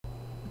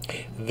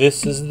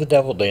This is the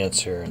Devil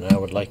Dancer, and I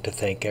would like to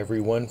thank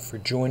everyone for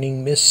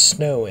joining Miss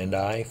Snow and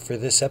I for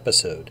this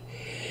episode.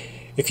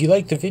 If you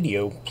liked the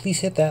video,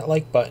 please hit that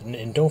like button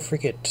and don't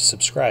forget to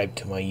subscribe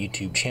to my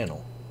YouTube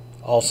channel.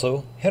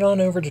 Also, head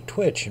on over to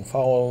Twitch and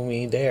follow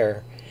me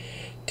there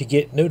to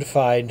get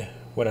notified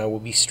when I will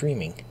be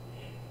streaming.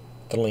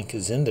 The link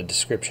is in the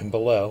description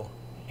below,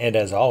 and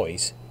as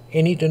always,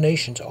 any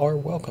donations are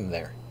welcome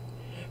there.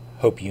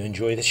 Hope you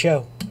enjoy the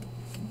show.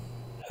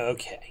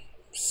 Okay,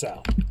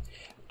 so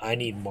I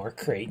need more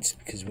crates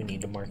because we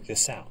need to mark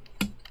this out.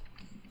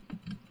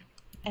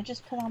 I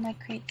just put all my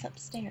crates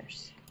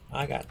upstairs.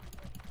 I got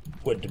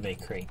wood to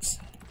make crates.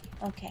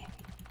 Okay.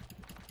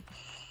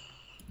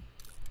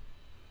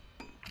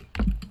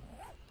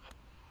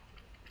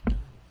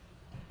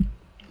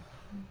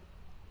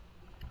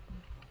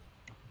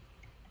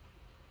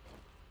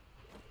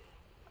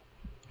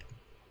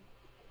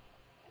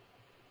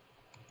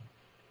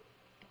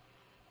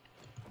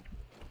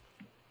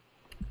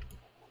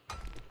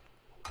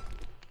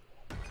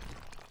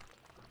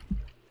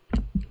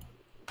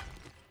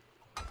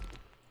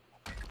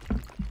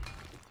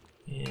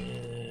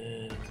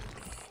 And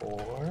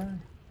 4.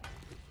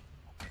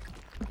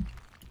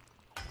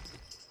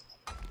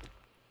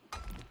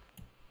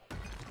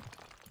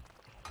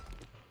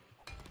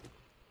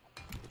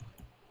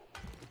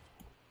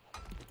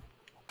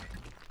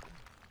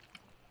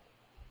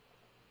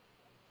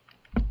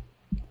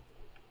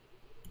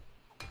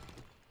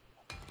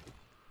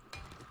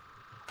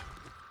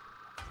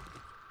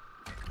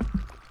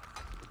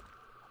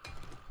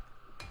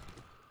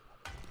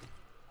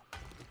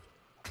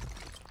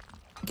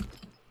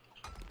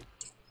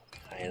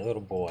 Hi,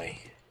 little boy.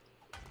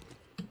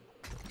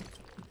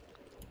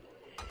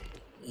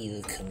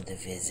 You come to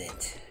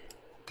visit.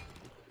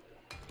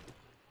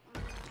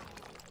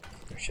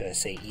 Or should I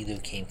say,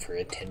 Edu came for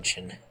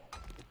attention.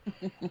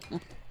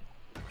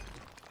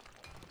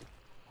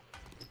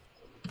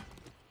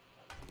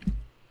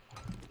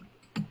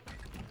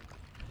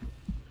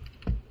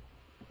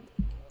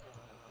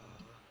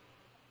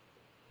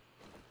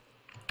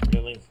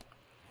 Really?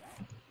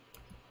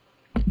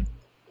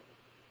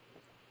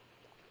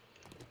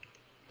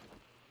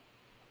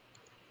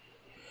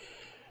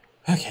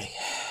 Okay.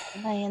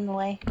 Am I in the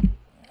way?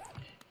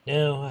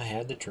 Now I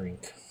had the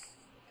drink.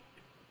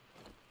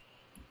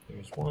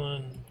 There's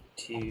 1,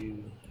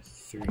 2,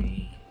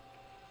 3,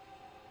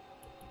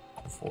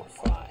 4,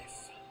 5.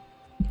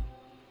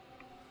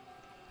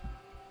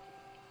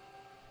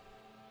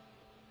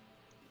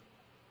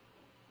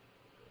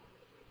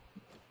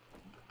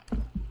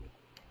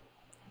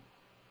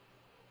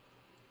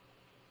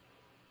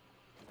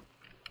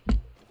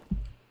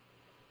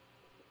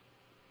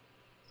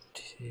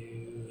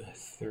 Two,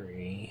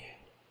 3.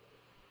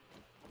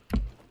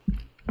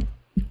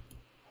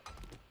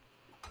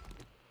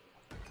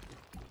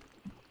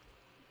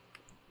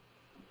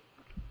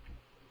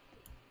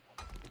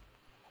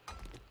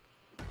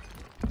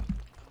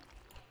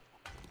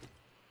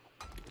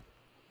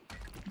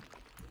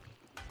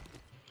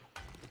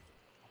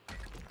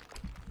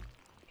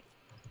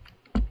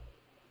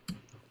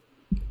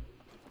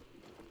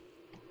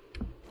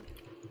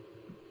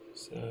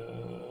 So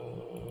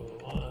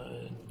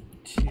 1,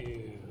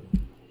 2,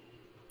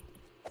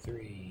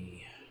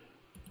 3,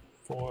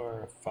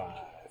 4, 5.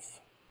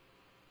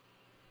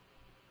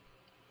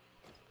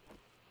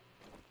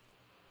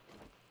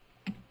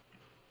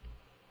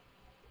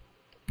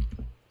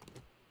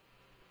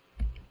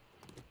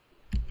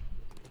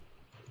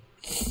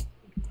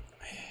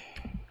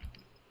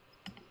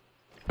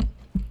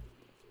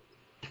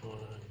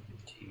 One,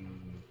 two,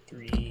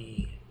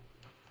 three.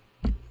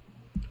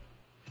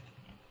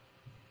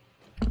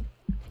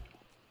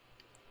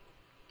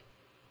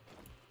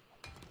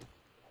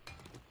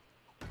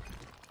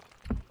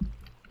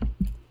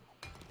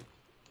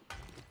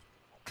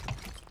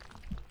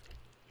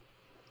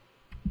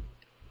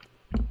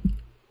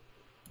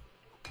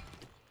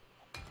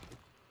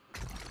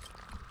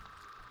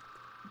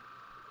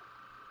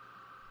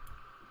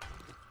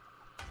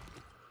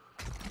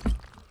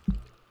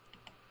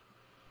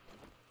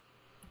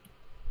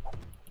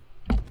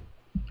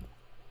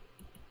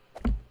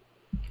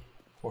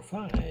 Four,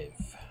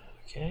 5.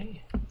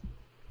 Okay.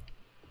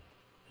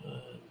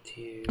 1,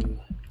 2.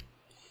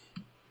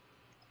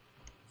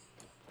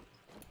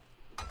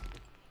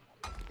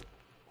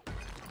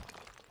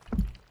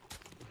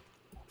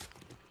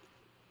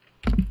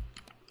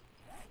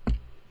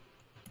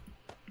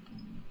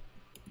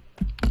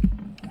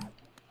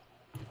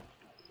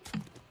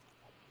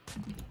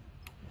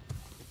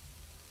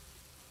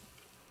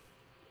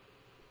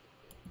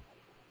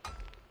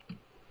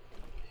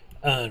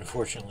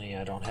 Unfortunately,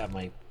 I don't have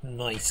my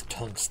nice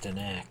tungsten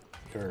axe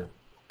or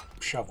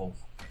shovel.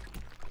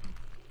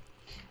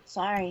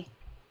 Sorry.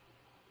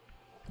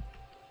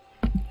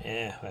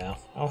 Yeah, well,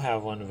 I'll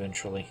have one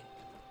eventually.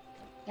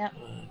 Yep.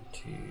 1,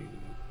 2,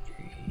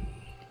 3,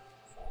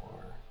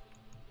 4.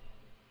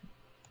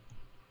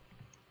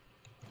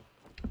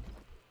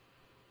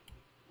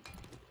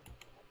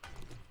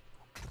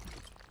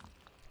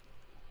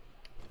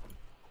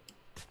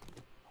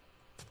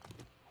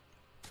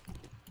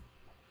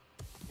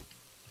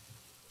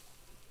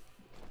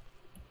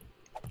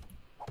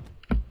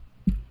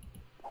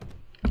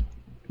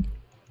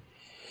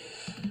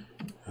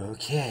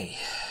 Okay,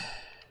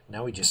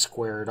 now we just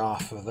square it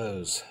off of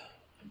those.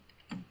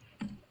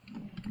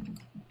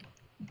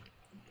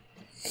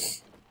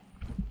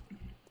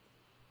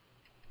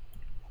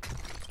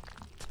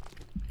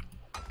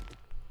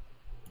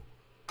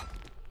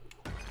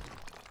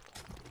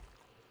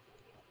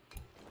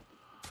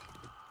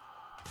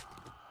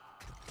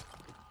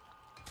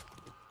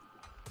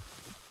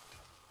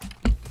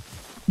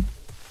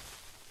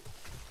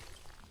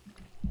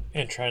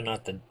 And try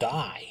not to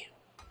die.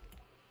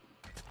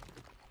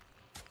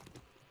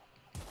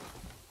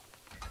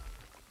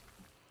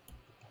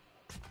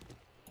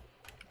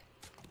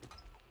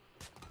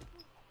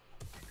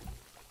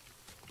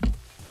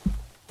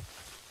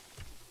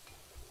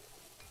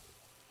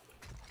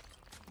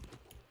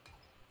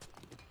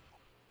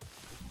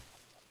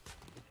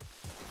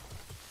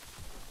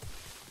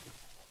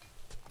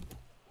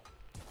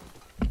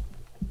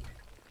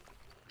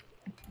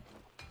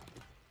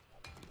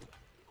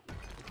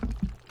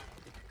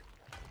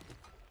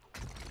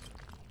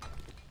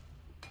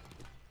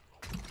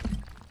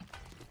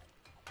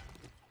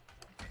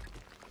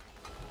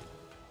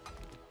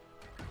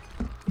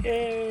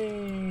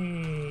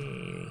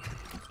 Yay!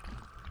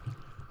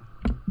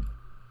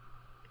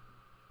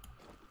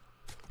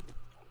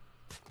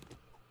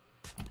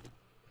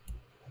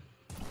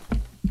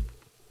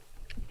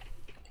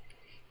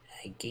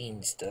 I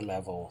gained the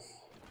level.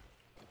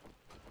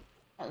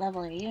 What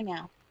level are you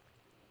now?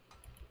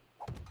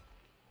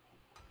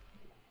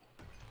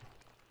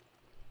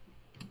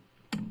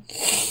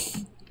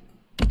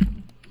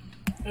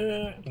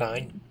 Uh,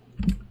 9.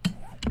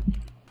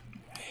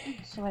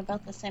 So we're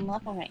both the same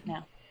level right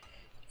now.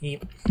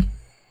 Yep.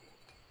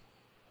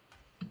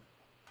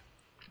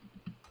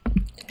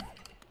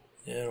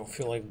 I don't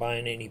feel like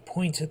buying any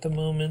points at the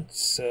moment,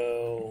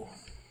 so...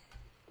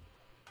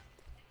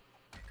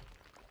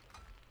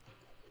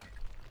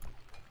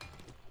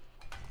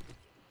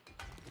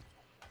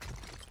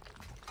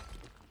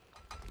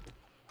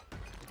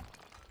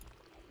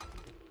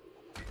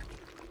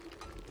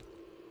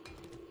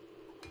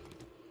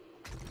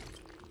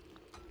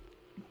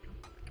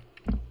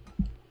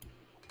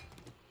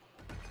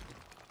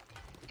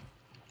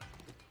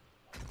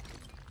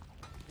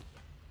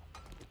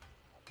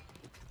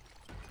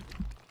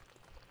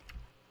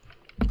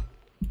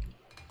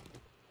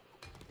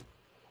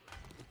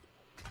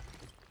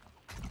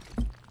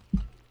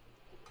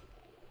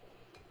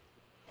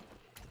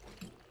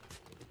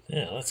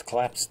 Yeah, let's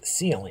collapse the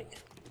ceiling.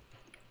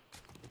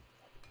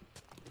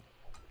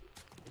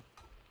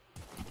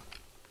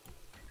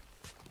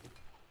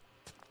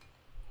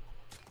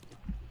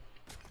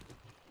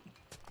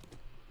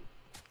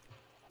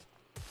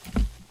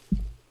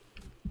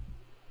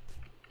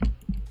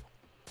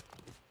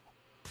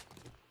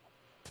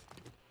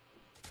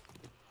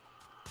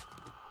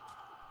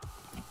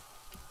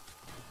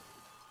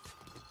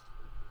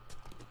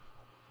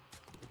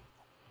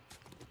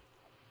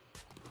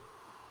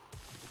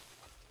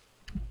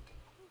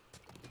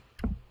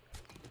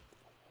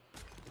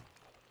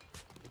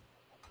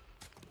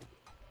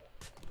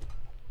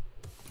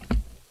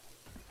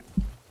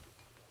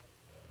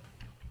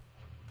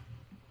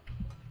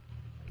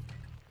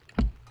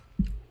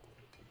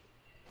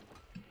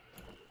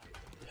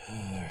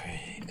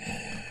 Alright.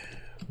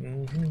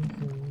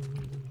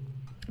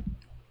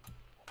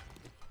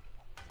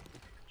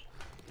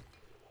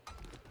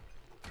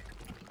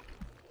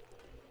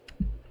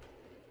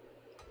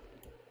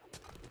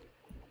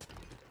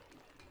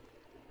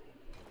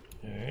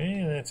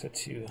 Alright, that's a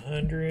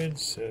 200,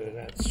 so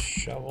that's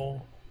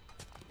shovel.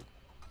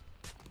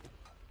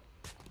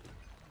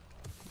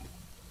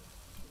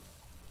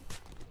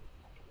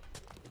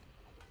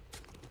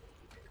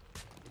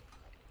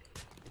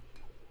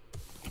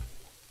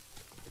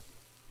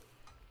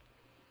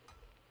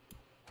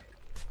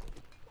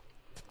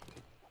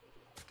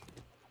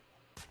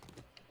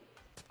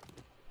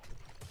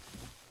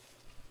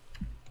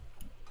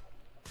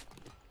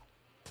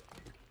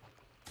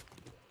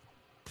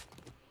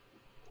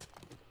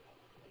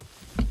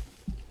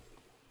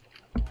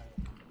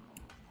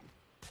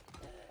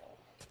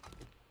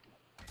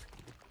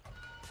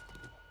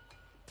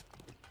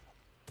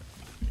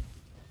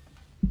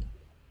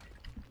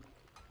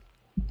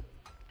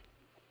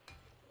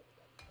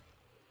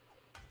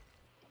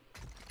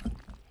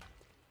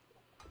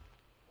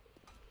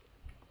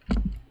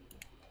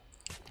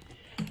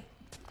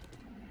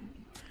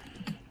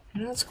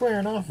 You're not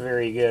squaring off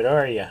very good,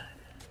 are you?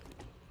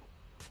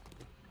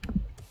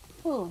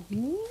 Ooh,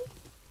 me?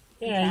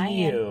 Yeah, Trying.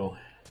 you.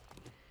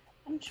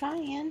 I'm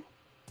trying.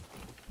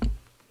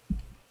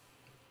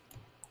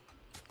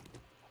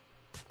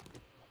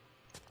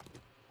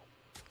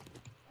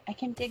 I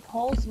can dig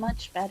holes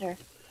much better.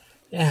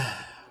 Yeah,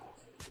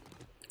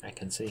 I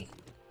can see.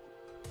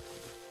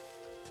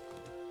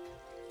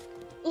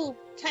 Ooh,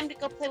 time to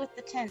go play with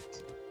the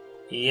tent.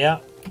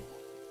 Yep.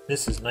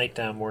 This is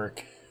nighttime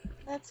work.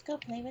 Let's go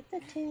play with the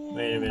tent.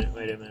 Wait a minute,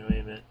 wait a minute, wait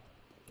a minute.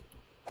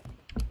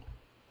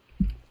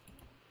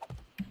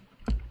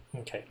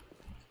 Okay.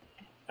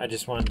 I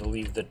just wanted to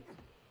leave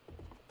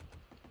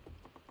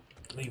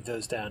leave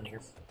those down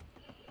here.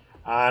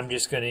 I'm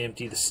just going to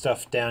empty the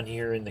stuff down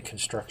here in the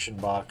construction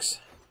box.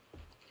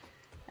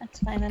 That's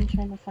fine. I'm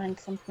trying to find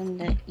something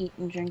to eat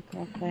and drink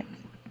real quick.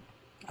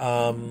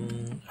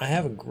 I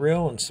have a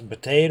grill and some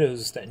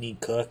potatoes that need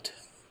cooked.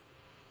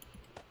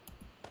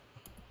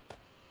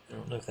 I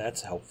don't know if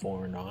that's helpful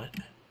or not.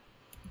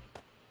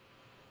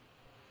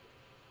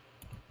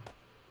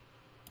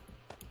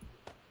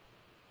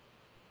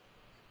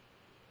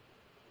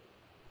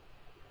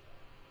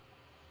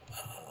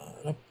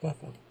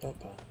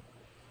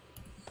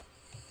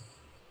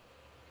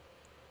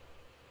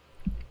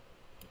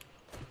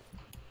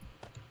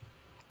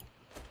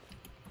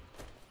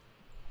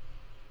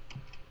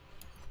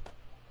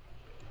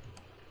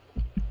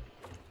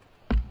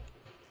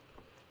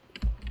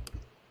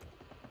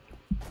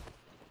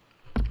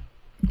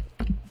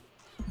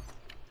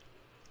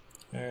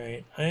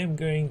 Alright, I am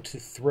going to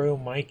throw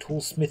my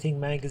toolsmithing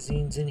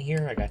magazines in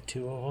here. I got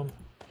 2 of them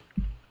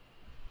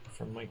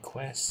from my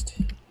quest.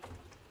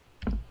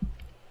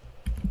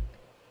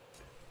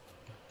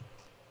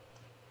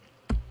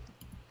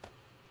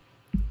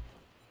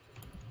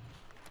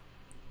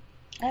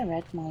 I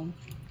read mine.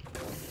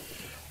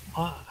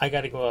 I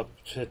gotta go up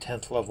to the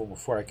 10th level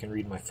before I can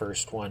read my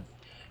first one.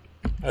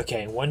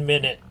 Okay, 1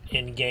 minute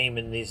in game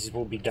and these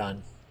will be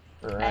done.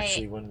 Or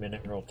actually 1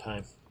 minute real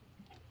time.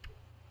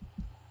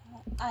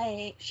 I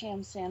ate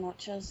sham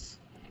sandwiches.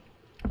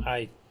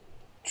 I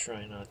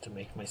try not to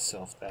make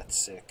myself that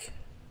sick.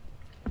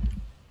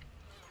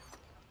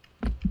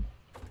 Do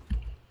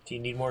you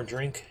need more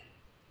drink?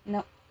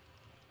 Nope.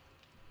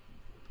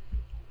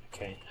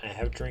 Okay, I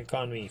have drink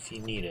on me if you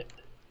need it.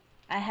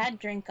 I had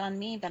drink on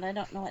me, but I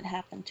don't know what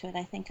happened to it.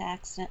 I think I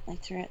accidentally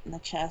threw it in the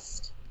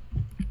chest.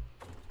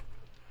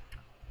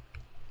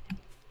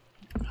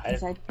 I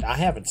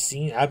haven't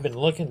seen... I've been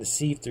looking to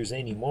see if there's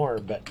any more,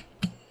 but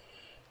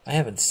I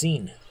haven't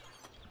seen.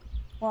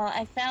 Well,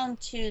 I found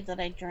 2 that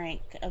I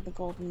drank of the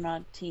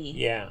goldenrod tea.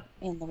 Yeah.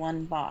 In the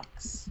 1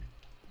 box.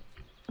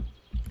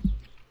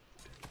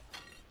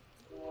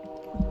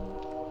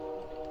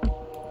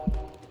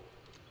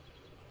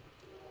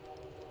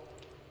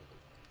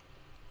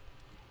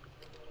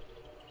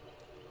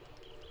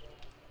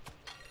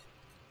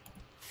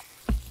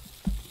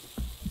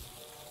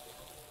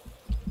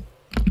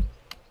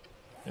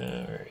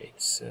 Alright,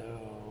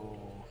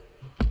 so...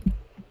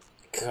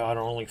 God,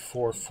 only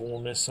 4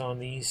 fullness on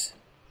these.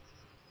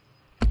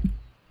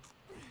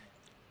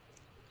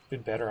 Be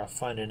better off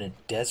finding a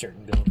desert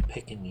and going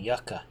picking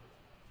yucca.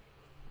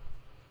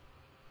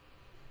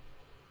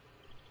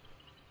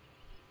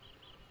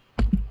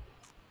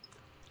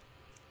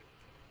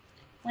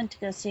 Went to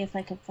go see if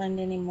I could find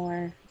any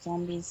more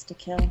zombies to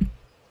kill.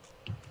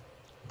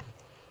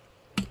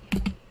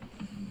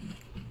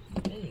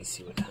 Let me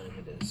see what time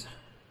it is.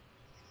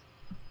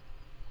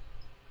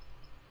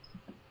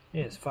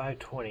 Yeah, it's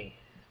 5:20.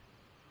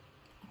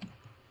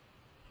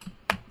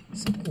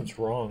 Something's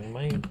wrong.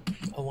 My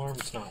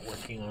alarm's not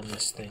working on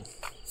this thing.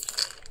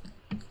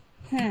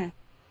 I'm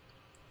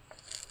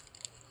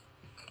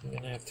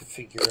gonna have to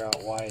figure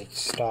out why it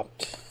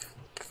stopped.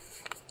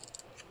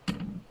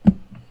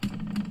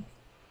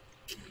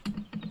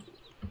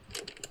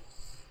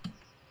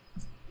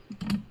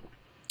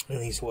 At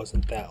least it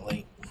wasn't that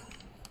late.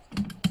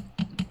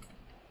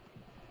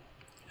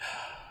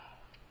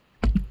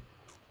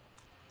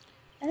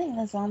 I think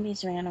the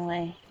zombies ran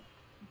away.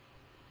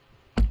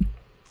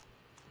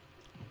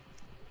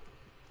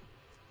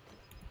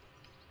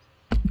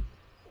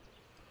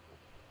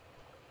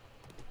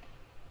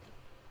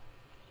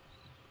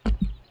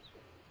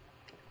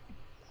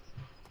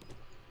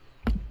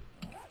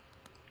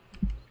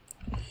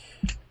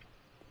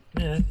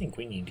 Yeah, I think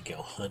we need to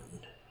go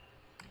hunting.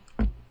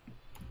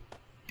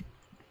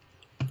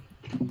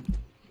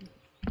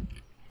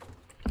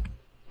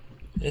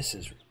 This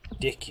is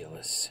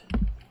ridiculous.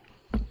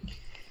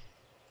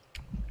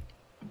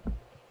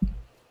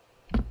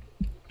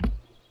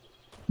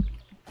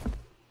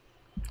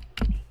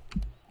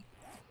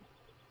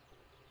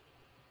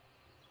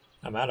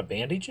 I'm out of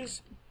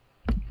bandages?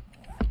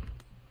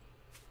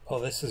 Oh,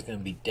 this is going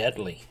to be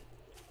deadly.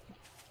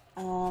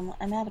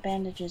 I'm out of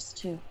bandages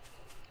too.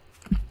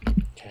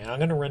 Okay, I'm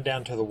going to run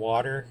down to the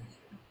water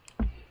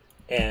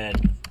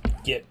and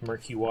get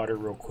murky water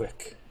real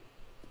quick.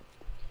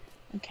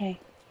 Okay.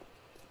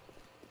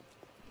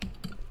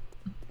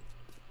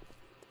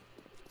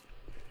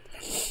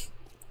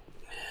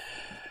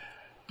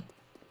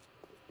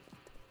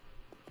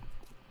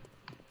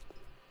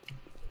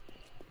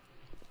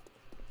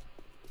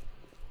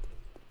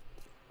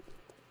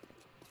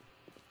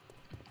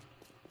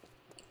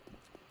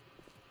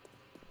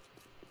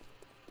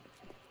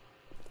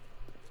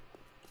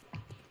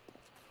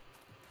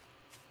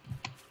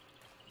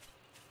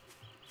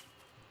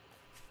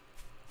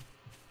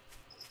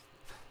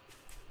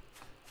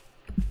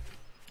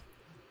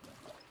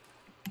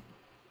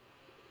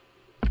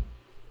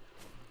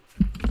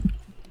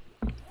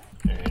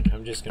 Alright,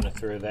 I'm just going to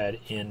throw that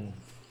in.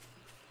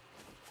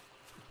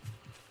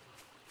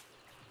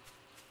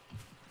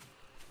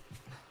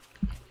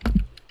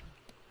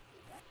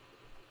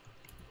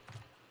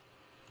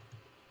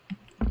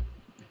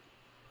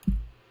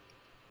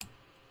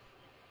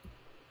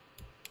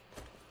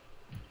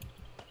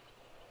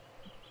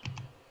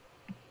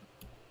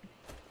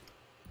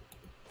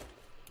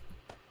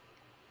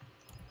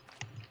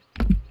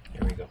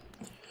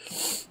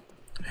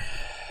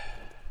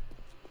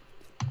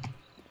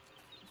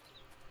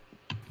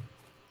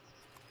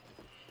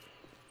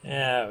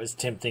 Yeah, it was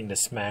tempting to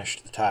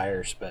smash the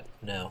tires, but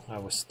no, I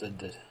withstood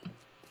the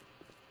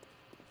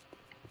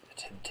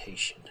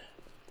temptation.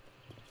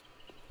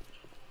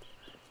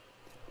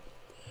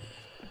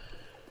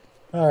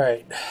 All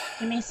right.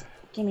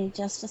 Give me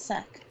just a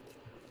sec.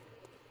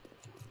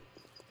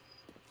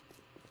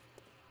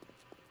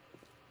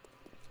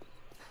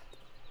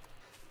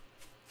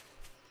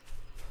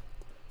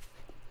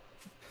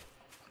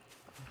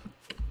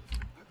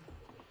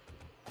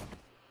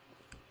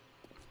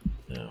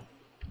 No.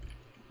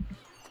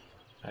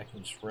 I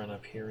can just run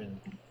up here and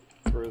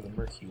throw the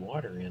murky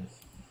water in.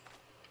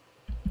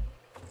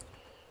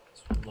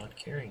 So I'm not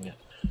carrying it.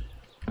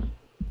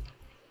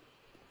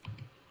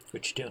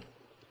 What you doing?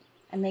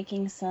 I'm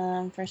making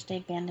some first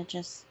aid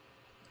bandages.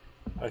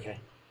 Okay.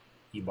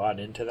 You bought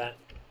into that?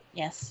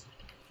 Yes.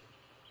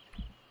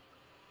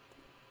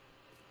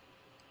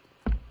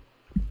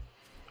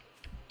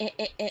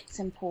 It's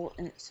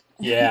important.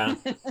 Yeah.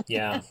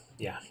 Yeah.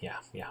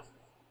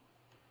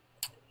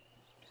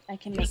 I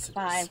can Yes, make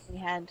 5.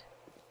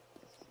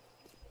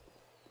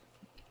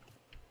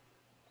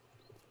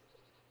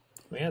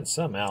 We had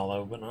some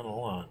aloe, but not a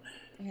lot.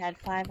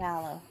 5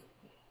 aloe.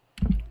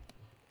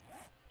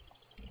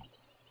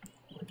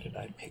 Where did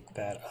I pick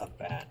that up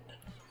at?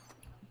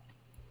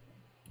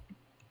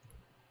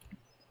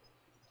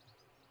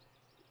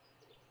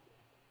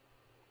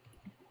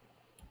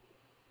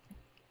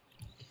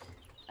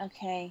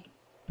 Okay.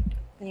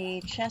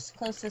 The chest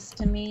closest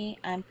to me,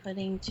 I'm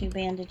putting 2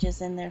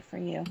 bandages in there for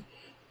you.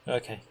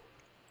 Okay.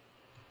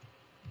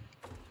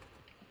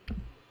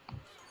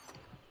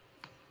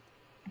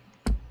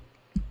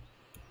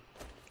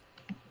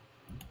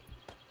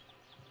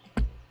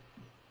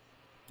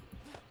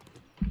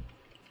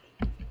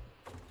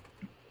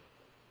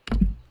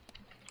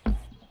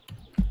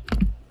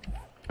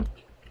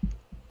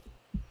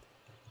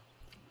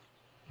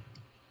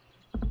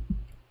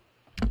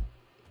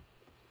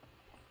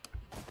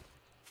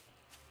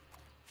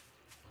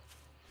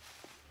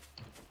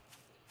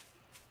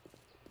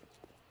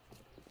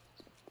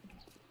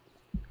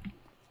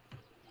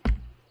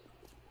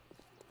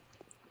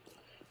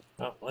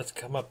 Well, let's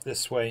come up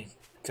this way,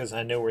 because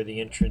I know where the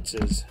entrance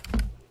is.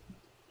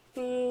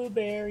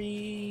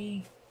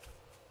 Blueberry!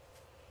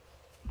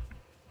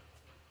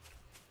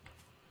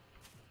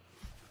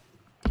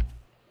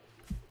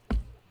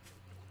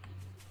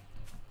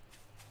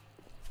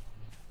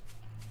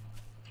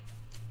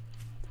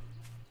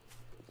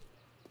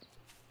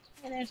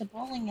 Hey, there's a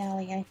bowling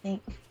alley, I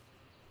think.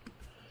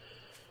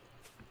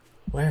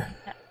 Where?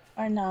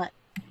 Or not.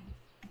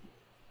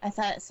 I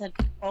thought it said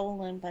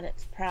bowling, but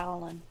it's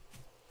prowling.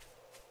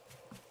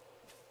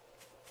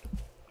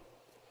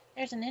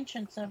 There's an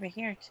entrance over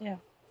here, too.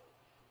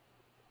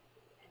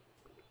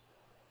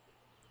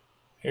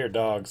 Here,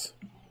 dogs.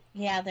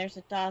 Yeah, there's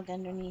a dog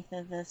underneath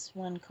of this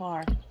one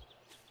car.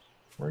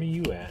 Where are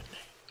you at?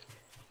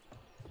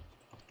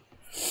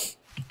 This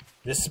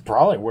is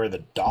probably where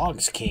the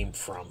dogs came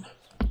from.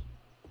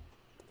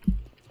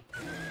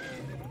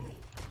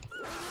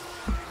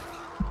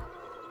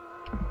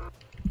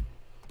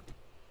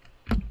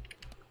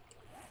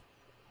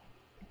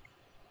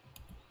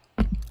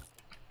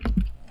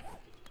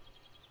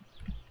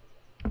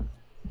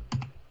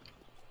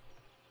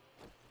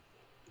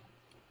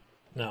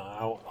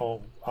 No,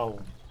 I'll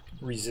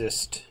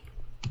resist.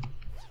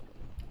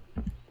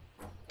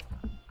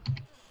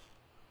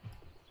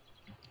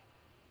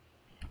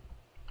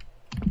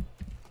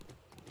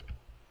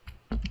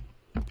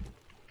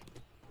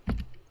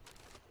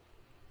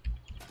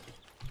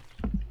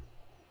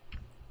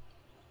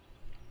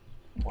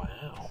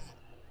 Wow.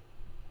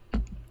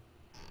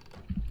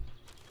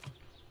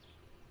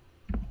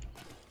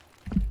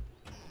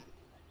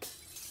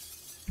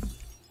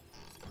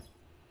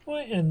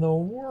 What in the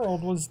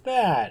world was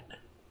that?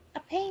 A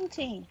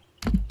painting!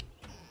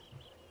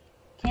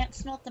 Can't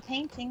smelt the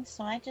painting,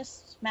 so I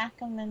just smack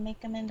them and make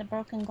them into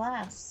broken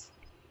glass.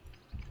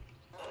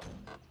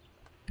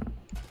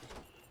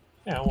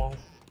 Yeah, well,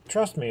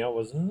 trust me, I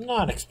was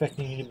not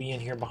expecting you to be in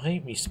here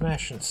behind me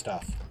smashing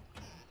stuff.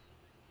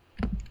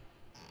 It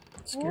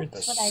scared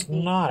the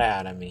snot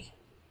out of me.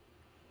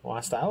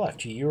 Last I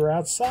left you, you were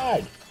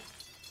outside.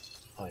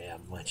 Oh yeah,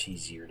 much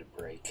easier to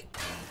break.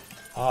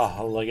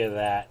 Oh, look at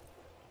that.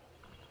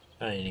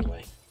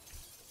 Anyway.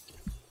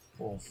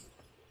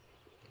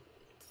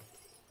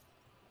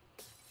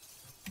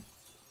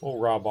 We'll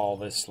rob all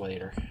this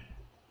later.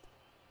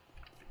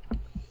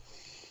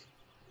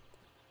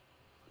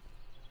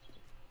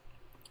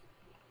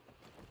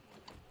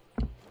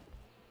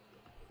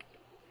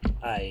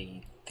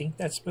 I think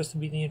that's supposed to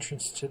be the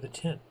entrance to the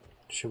tent.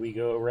 Should we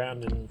go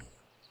around and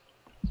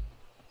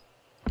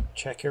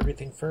check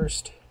everything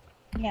first?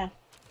 Yeah.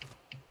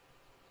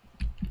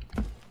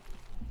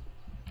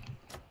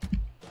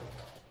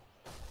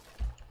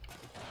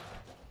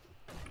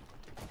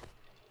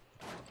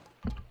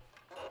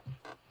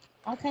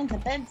 All kinds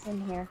of beds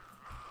in here.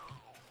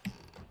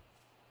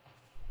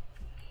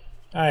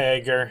 Hi,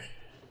 Edgar.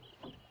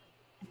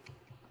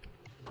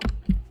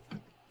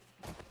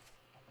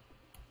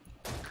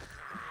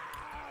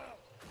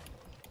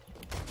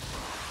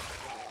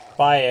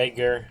 Bye,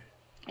 Edgar.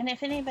 And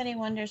if anybody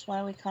wonders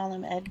why we call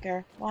him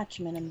Edgar, watch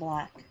Men in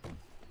Black.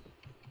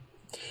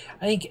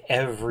 I think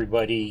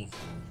everybody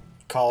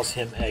calls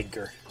him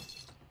Edgar.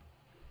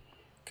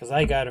 Because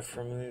I got it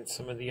from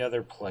some of the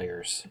other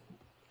players.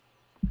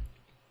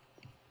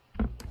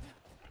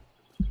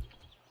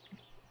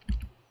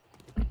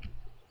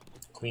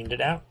 Cleaned it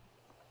out?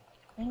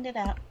 Cleaned it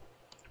out.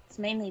 It's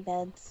mainly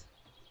beds.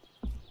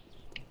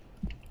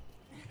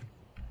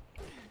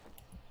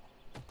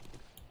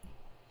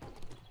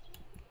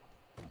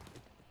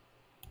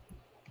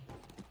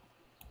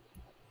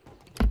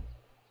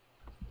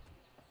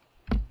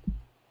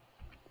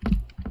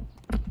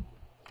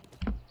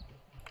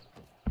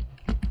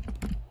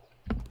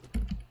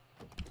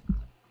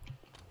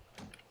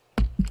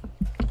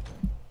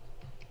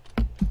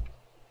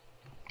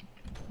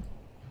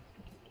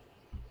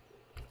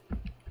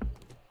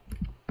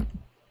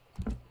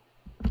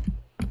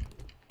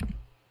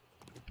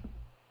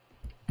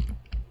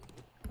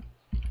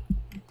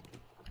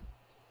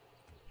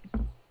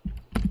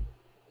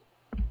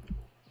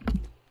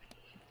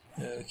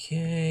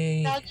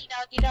 Okay. Doggy,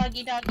 doggy,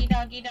 doggy, doggy,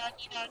 doggy,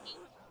 doggy, doggy.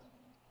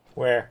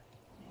 Where?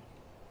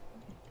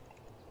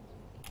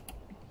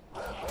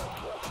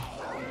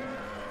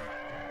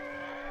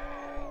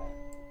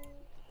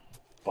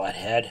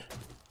 Butthead.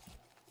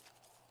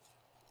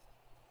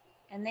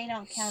 And they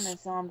don't count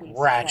as zombies.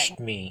 Scratched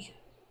me.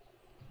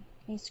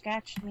 He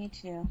scratched me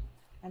too.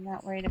 I'm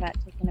not worried about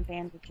taking a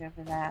bandage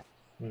over that.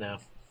 No,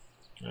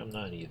 I'm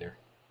not either.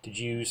 Did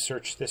you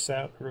search this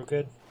out real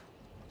good?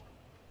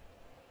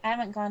 I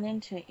haven't gone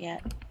into it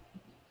yet.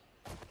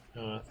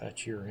 Oh, I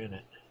thought you were in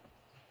it.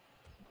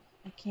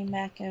 I came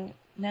back out.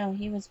 No,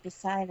 he was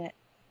beside it.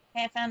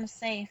 Hey, I found a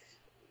safe.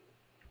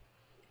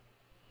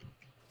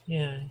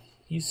 Yeah,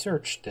 you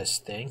searched this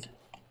thing.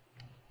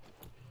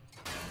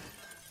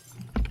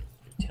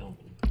 Tell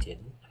me you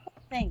didn't.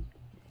 What thing?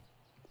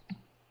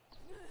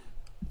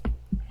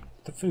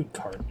 The food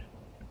cart.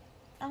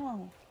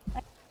 Oh,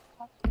 I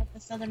talked about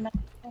this other metal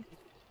building.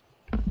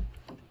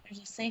 There's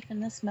a safe in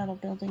this metal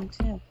building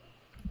too.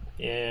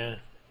 Yeah.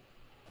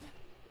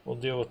 We'll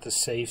deal with the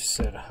safes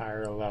at a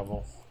higher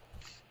level.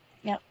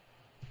 Yep.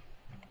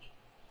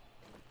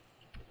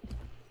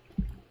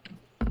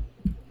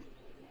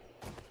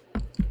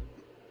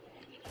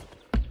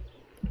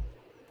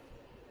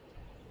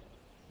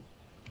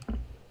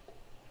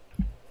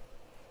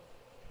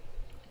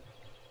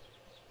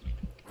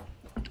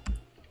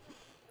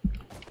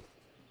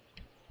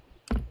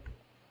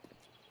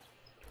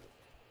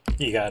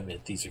 You gotta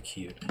admit, these are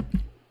cute.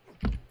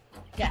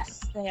 Yes,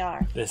 they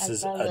are. This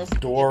is love this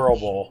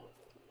adorable.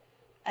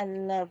 I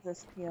love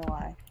this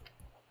POI.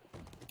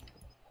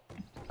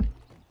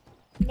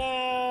 No.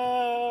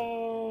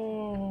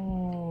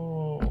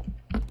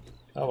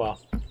 Oh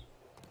well.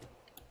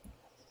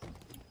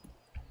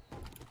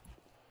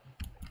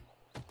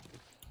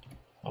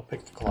 I'll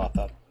pick the cloth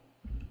up.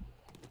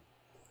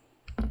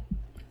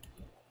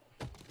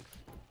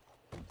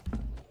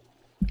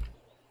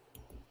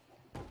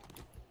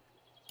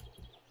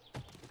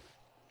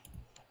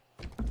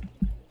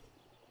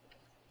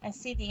 I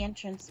see the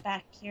entrance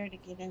back here to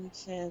get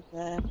into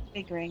the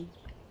big ring.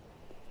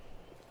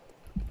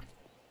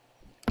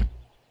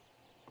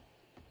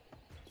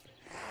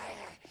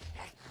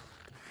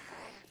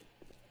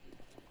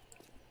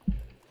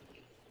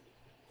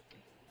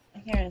 I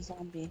hear a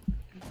zombie.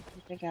 I have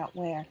to figure out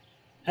where.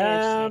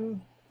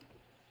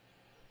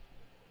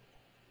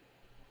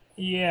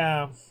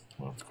 Yeah.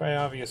 Well, it's quite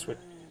obvious what.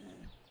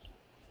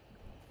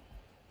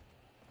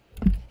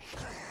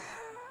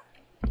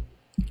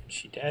 Is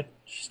she dead?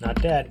 She's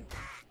not dead.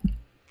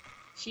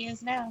 She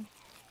is now.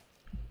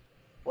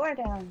 4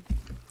 down.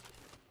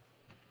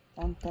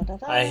 Dun, dun, dun,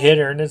 dun. I hit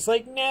her, and it's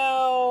like,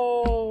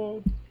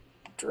 no,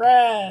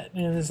 drat,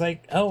 and it's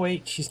like, oh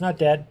wait, she's not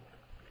dead.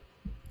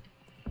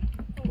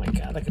 Oh my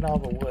god, look at all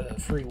the wood,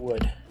 free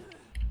wood.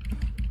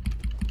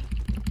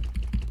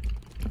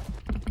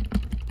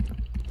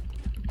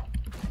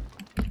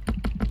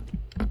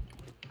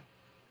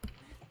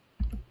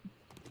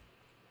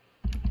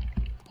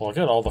 Look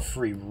at all the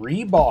free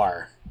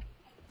rebar.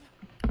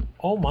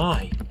 Oh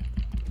my.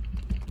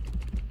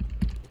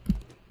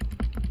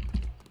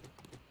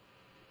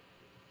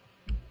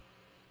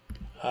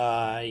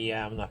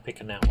 Yeah, I'm not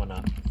picking that one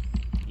up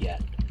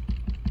yet.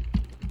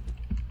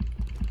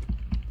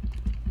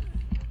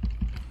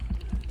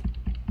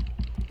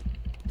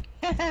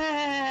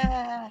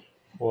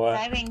 What?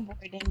 Diving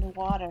board into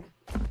water.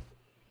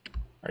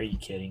 Are you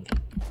kidding?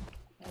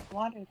 There's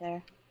water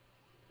there.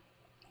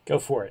 Go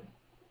for it.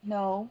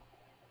 No.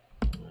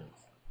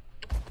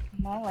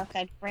 My luck,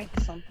 I'd break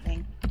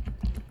something.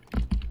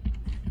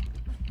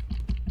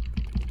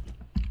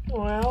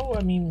 Well,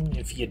 I mean,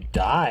 if you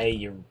die,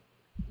 you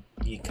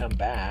come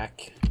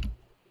back.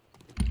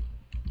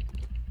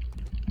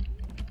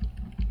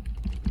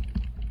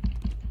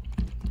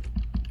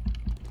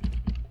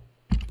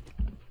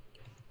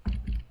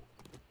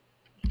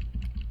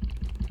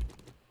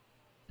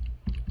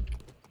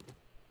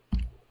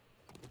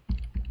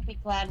 I'll be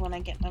glad when I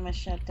get my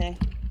machete.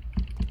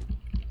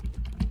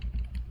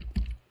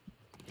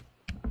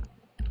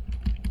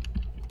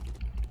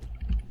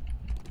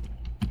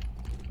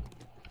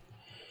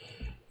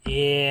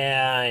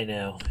 Yeah, I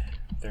know.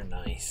 They're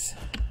nice.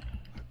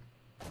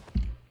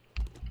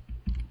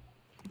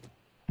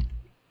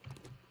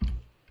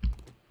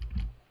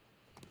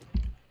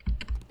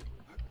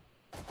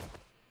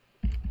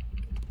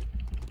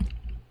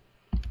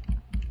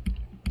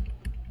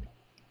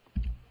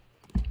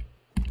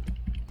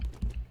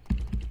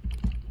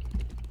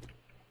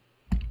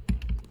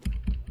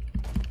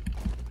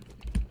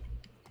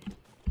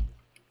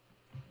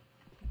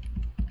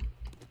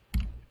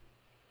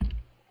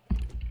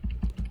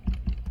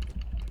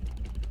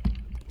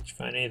 Did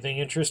you find anything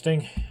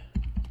interesting?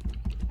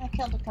 I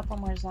killed a couple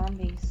more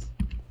zombies.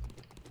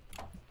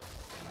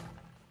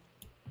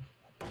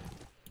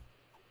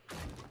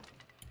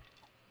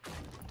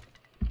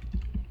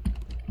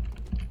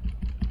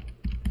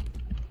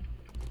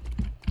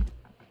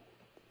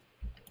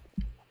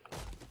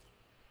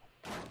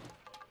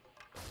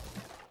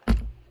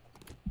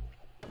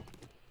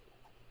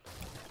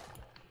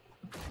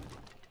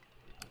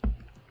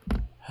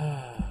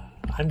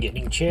 I'm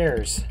getting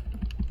chairs.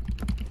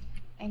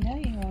 I know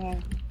you are.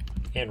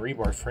 And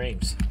rebar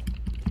frames.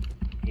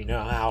 You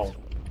know how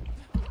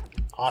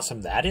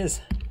awesome that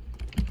is?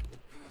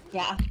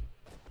 Yeah.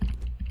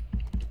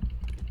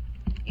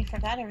 You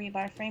forgot a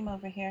rebar frame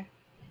over here.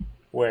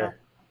 Where?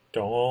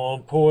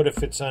 Don't pull it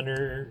if it's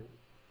under...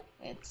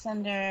 It's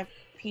under a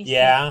piece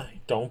Yeah,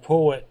 don't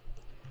pull it.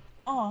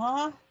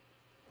 Aw.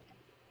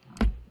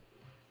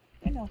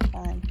 You're no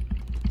fun.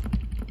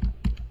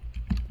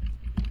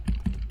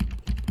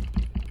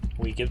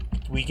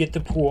 We get to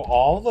pull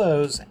all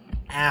those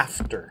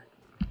after.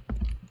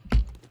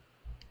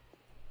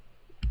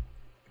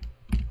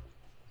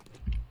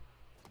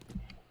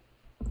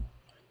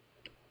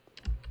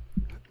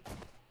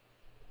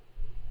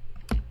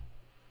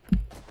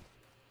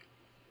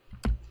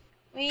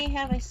 We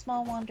have a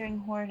small wandering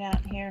horde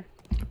out here.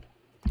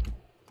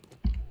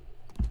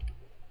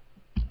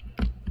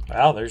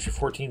 Well, there's your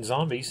 14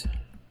 zombies.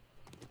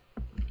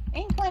 I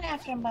ain't going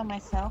after them by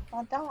myself.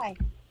 I'll die.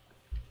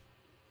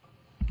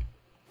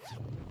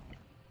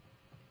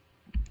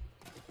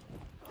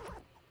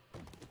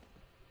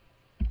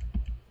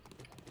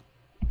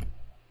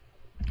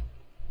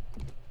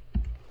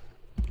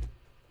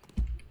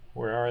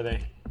 Where are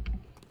they?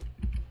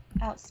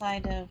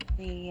 Outside of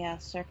the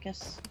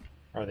circus.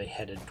 Are they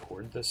headed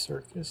toward the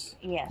circus?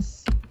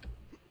 Yes.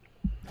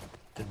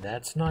 Then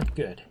that's not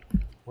good.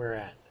 Where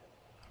at?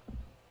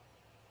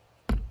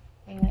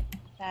 They went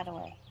that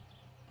way.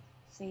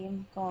 See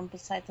them going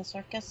beside the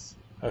circus?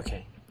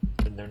 Okay,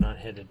 then they're not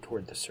headed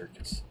toward the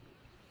circus.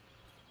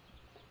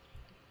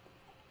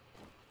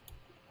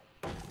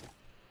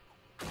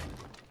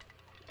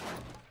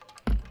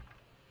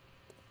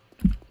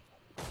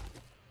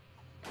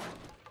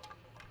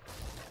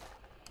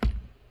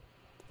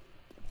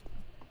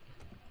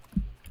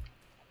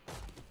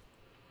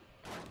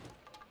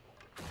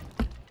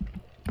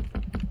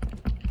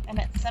 I'm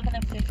at 7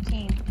 of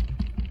 15.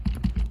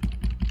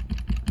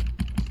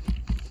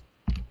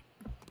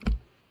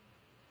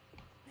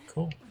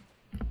 Cool.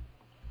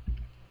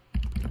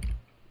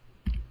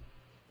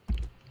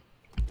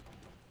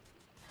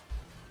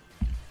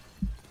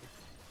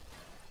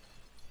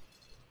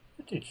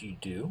 What did you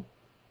do?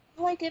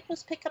 All I did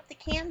was pick up the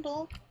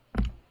candle.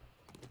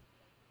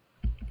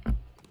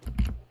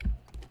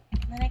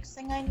 The next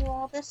thing I knew,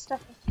 all this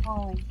stuff was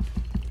falling.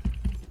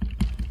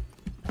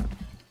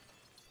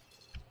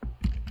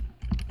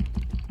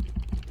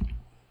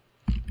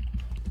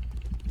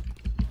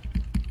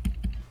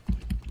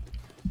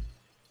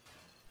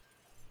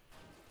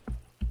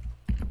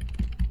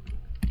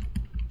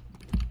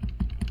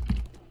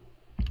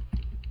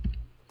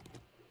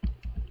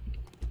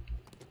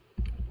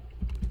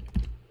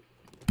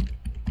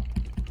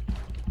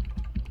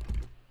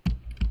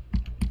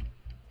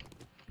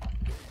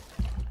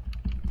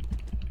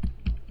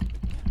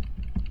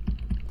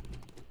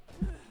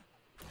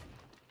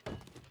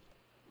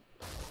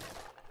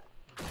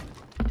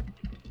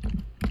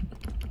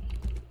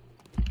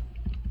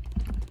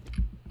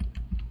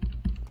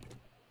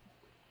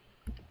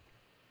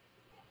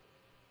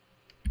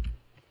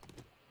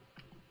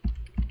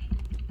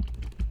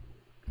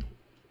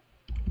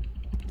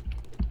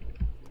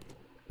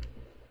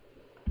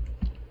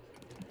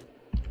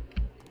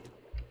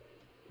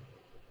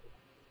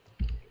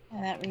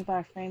 And that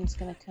rebar frame's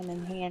gonna come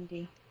in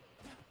handy.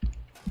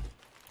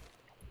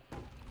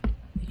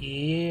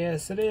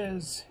 Yes, it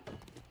is.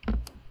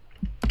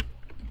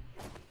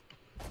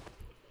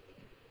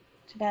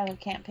 Too bad we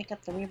can't pick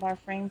up the rebar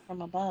frame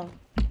from above.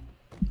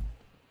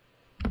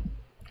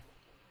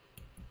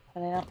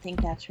 But I don't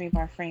think that's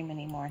rebar frame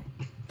anymore.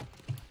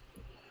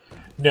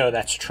 No,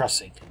 that's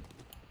trussing.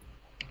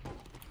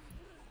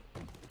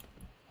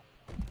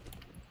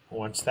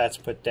 Once that's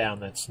put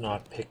down, that's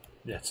not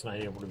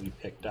able to be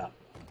picked up.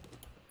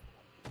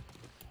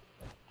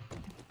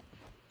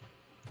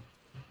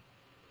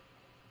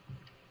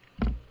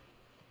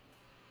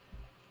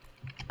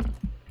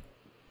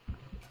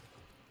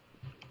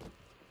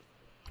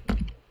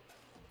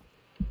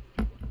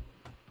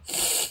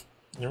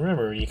 And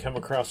remember, when you come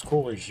across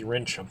coolers, you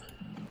wrench them.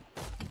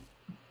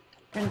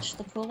 wrench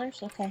the coolers?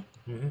 Okay.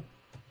 Mm-hmm.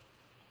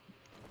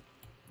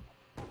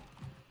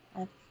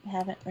 I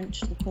haven't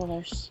wrenched the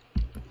coolers.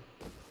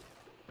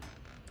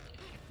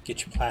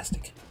 Get your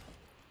plastic.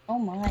 Oh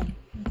my.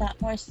 We got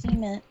more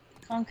cement,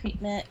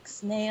 concrete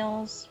mix,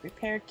 nails,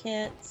 repair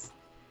kits,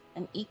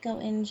 an eco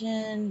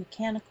engine,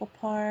 mechanical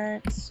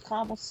parts,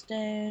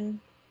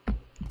 cobblestone.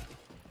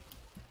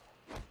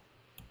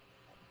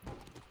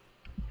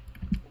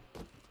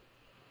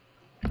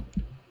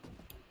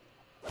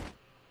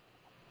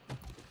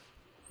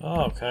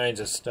 All kinds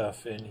of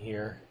stuff in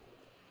here.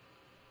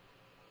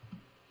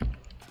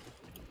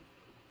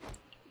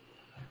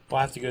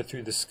 We'll have to go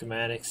through the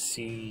schematics,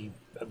 see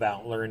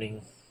about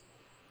learning,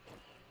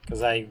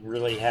 because I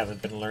really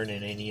haven't been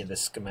learning any of the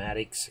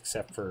schematics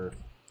except for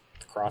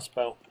the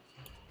crossbow,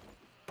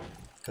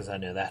 because I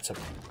know that's a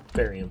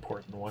very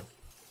important one.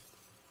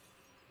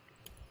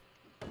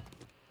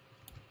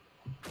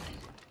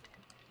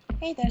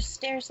 Hey, there's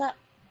stairs up.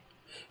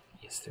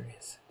 Yes, there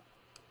is.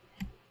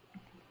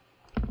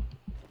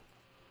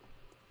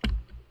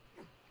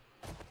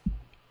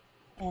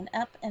 And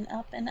up and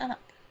up and up.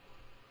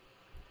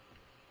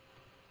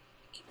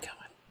 Keep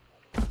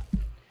coming.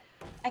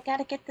 I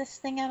gotta get this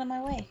thing out of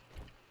my way.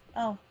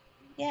 Oh,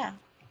 yeah.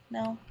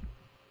 No.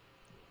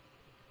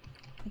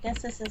 I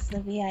guess this is the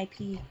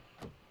VIP.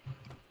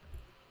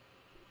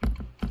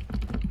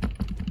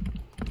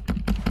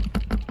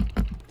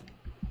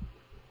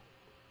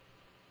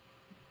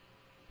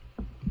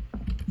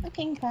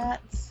 Cooking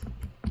pots.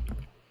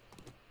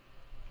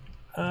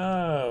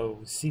 Oh,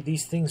 see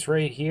these things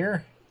right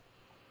here?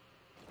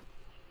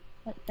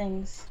 What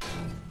things?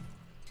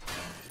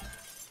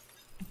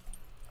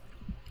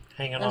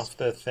 Hanging Those- off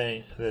the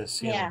thing, the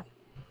ceiling. Yeah.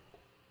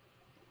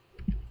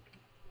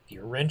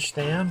 You wrench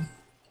them,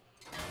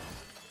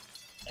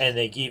 and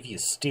they give you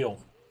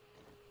steel.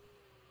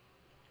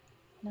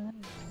 Nice.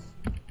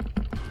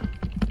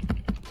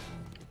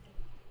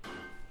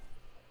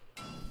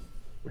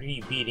 What are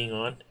you beating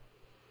on?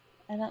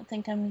 I don't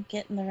think I'm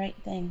getting the right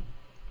thing.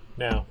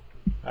 No,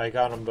 I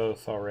got them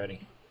both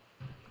already.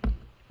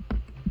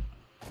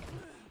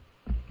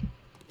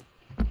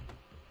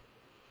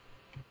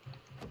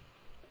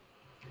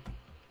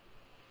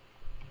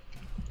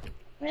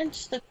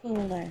 Wrench the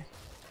cooler.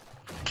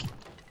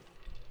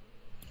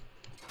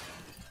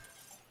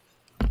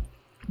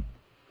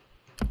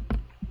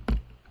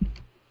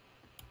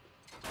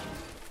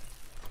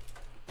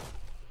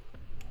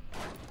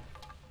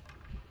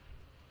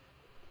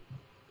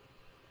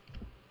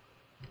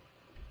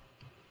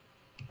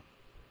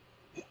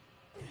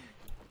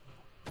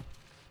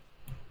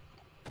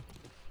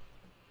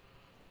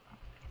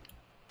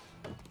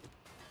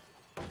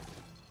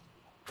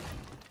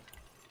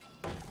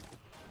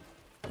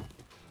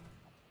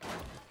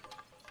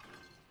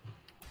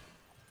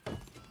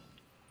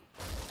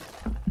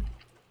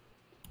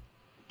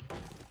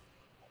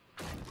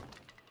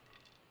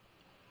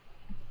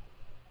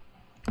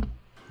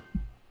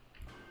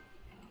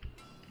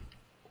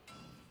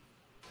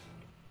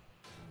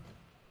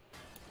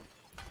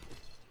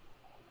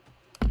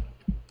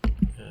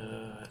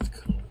 It's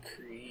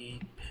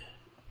concrete.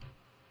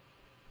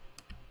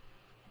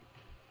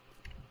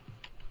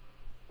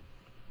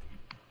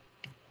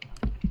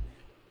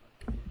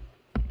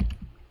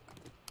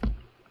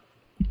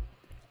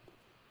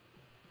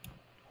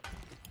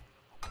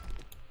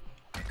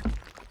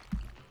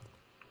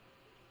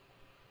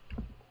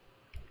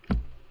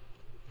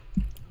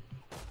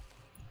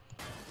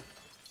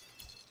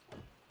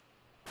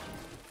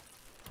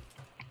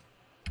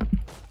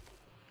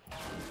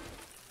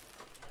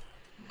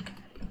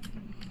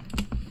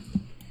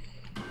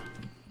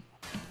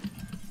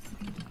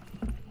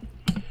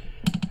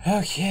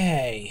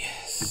 Okay,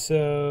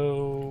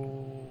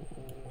 so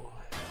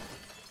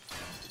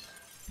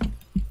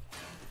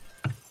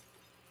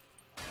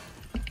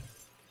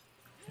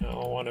I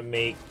want to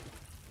make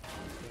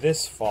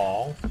this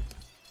fall.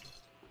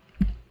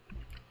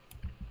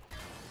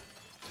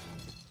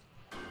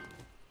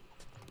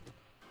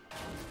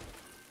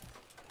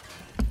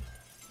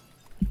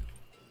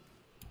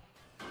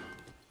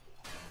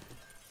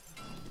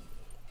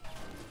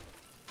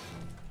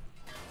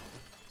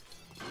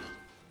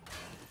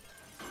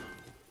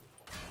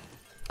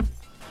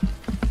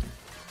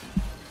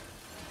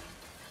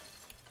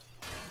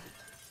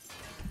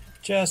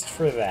 Just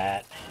for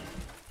that.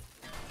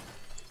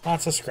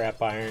 Lots of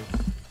scrap iron.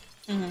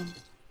 Mm-hmm.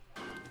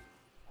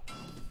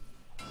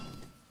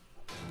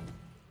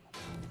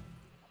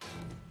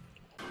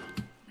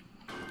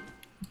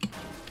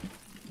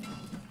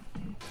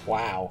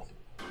 Wow.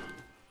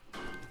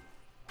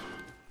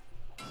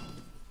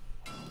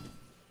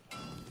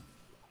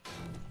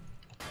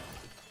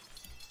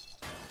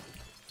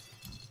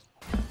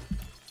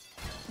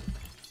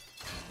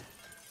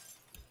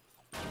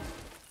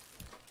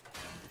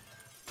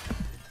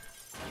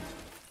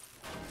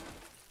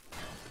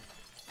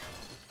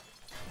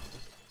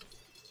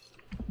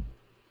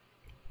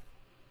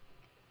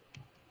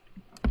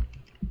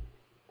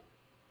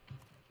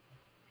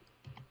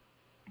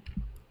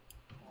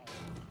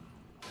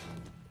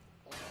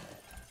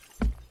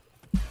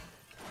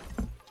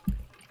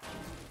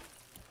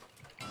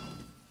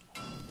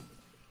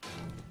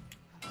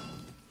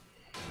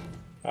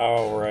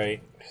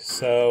 Alright,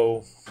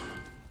 so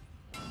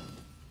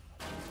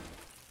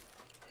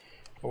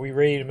are we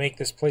ready to make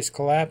this place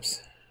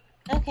collapse?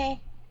 Okay,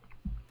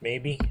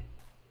 Maybe?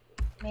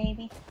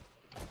 maybe.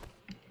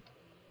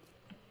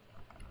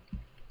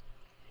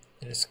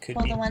 This could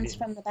Pull be the ones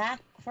from the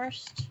back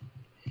first.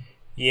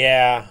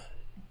 Yeah.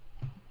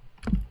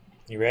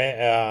 You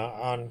ready?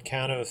 On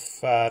count of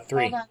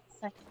 3. Hold on a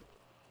second.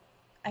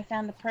 I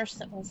found a purse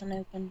that wasn't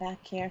open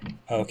back here.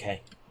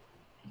 Okay.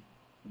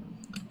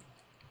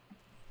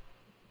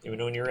 Let me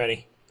know when you're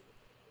ready.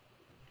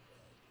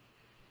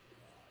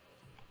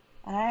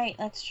 Alright,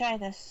 let's try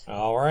this.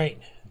 Alright.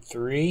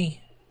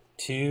 3,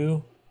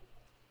 2,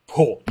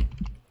 pull.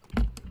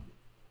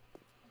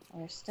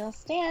 We're still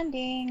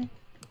standing.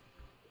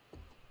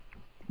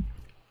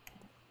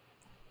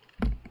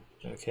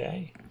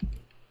 Okay.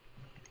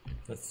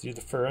 Let's do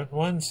the front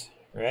ones.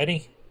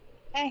 Ready?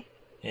 Okay.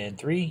 And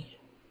 3,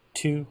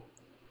 2,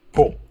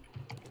 pull.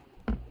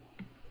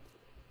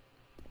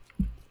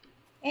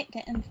 It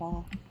didn't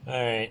fall.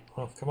 Alright,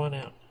 well, come on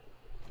out.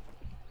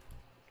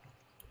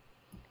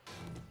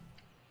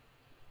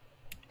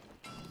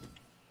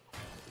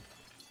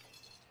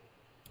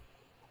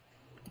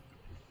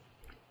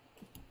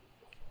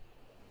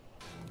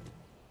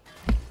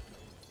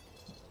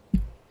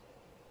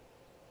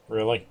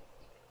 Really?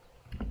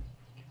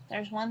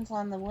 There's ones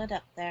on the wood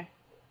up there.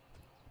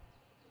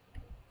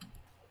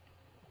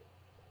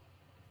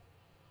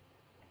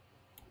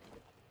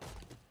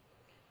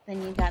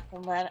 Then you got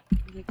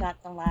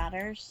the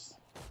ladders.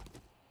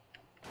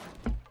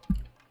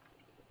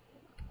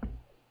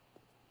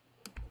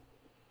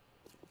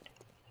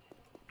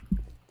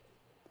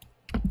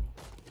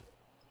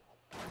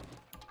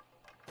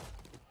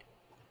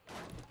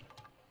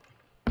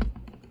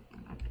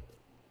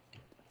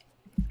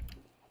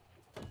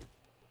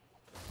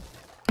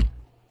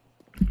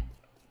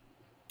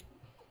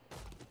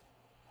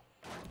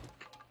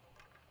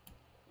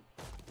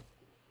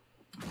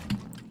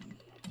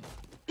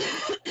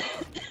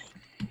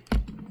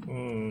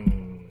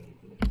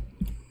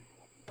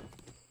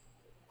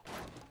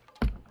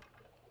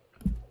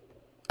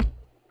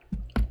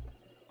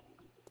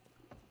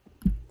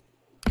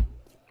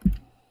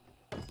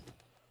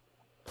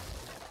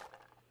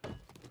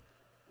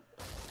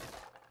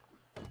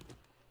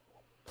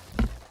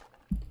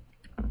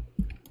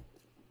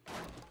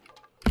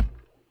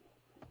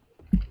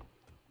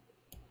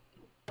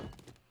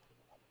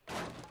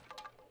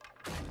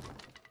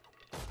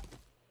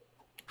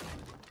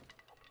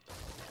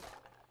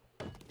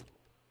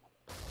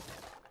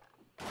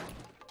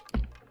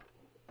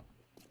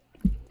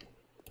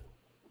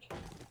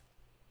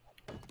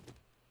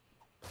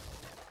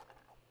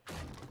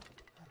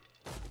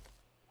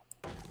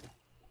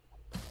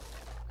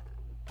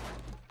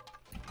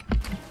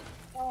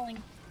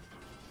 Falling.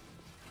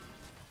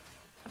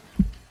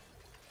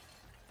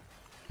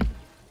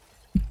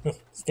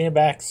 Stand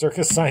back.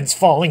 Circus sign's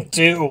falling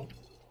too.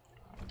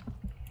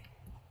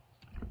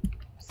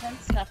 Some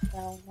stuff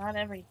though, not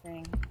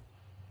everything.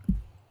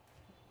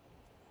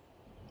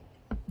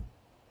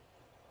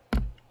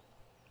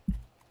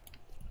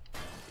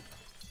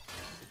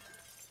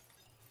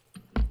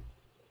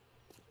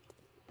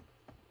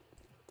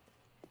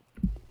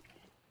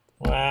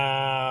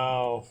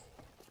 Wow.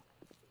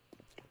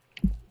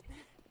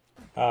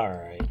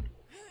 Alright.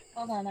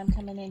 Hold on, I'm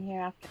coming in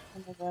here after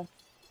some of the...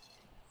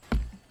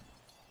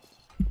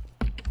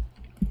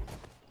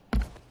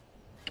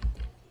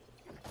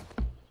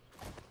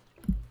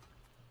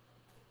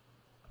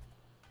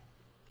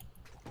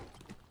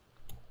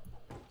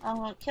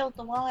 Oh, it killed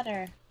the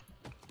water.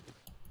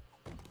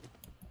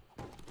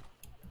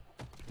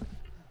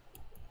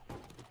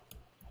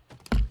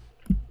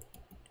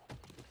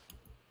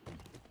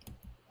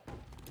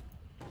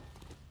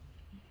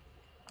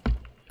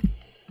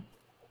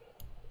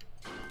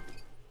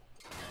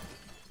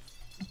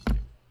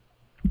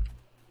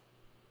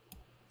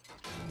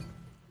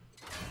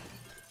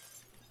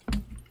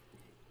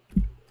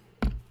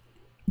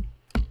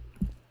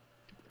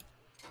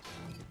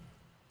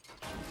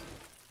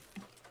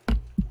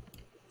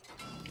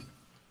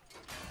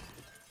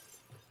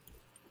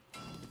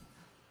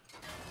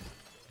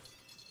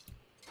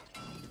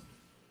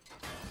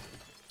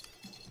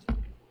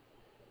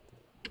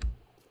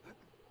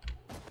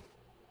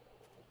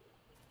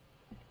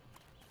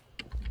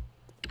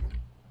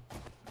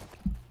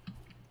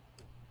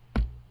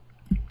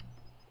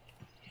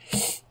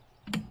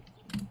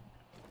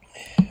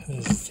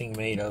 This is a thing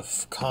made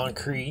of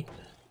concrete.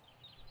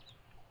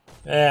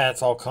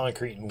 It's all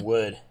concrete and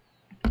wood.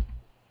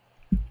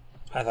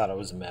 I thought it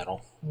was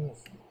metal.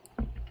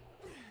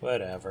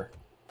 Whatever.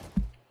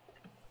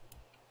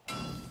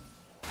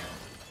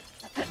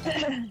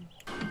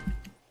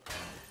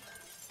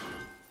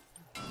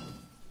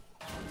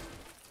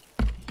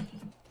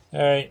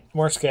 Alright,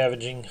 more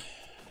scavenging.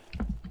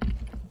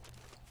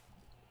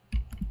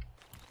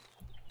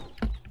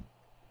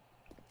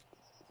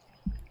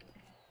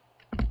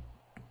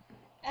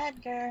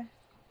 Edgar.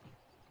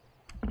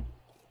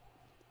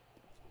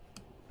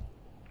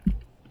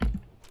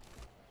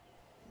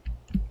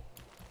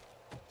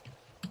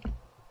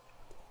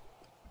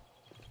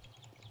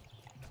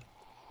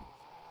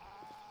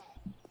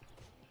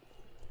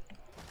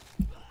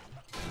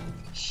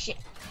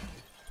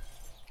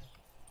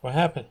 What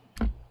happened?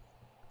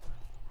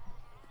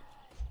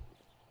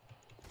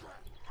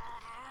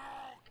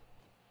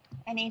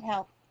 I need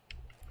help.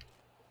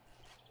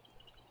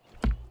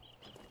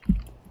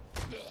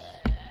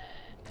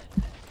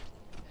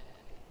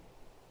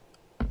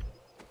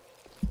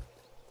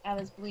 I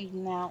was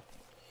bleeding out.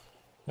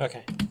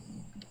 Okay.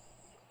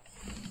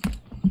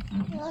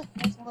 Hey, look,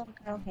 there's a little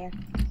girl here.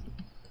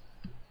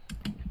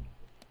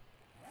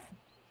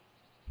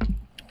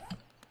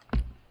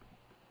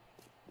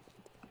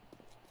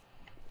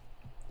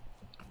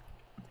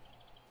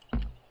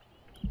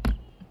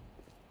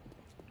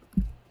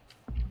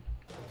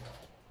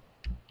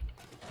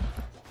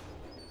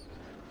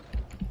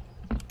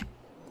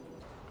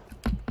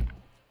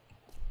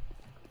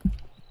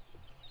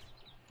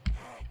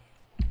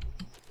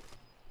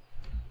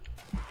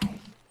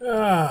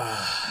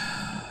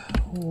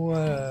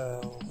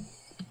 Well,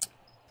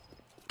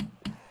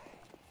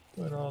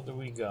 what all do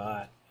we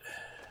got?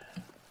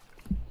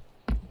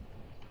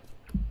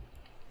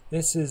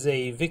 This is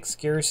a Vic's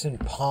Garrison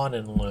pawn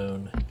and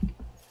loan.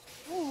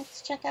 Oh,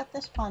 let's check out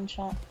this pawn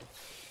shop.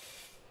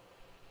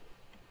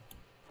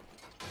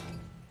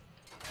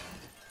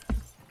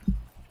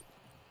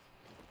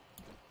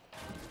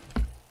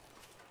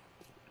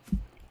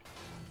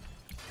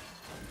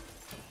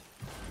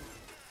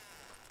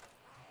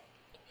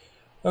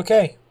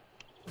 Okay.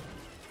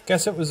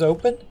 Guess it was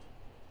open?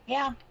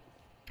 Yeah.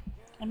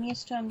 I'm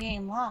used to them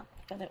being locked,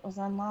 but it was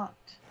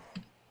unlocked.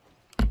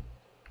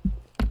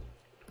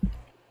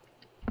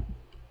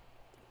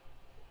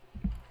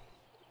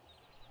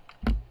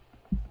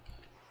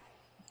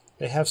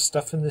 They have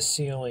stuff in the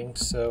ceiling,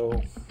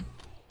 so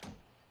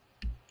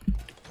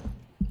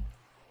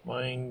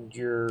mind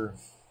your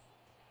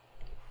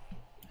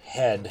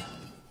head.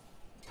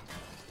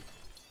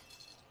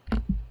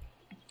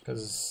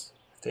 Because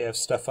if they have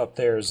stuff up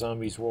there,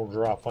 zombies will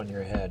drop on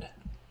your head.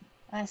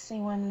 I see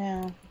one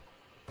now.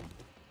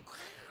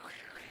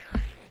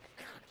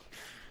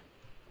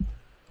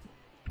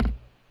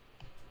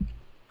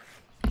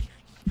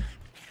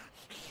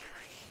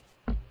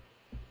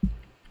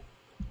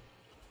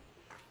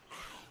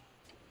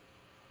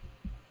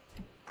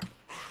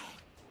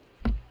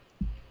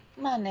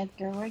 Come on,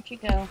 Edgar, where'd you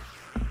go?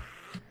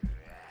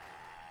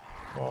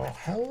 Well,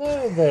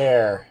 hello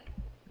there.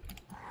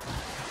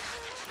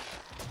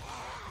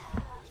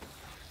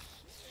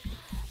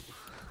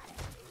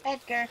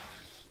 Edgar.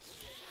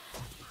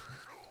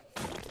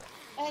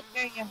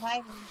 Edgar, you're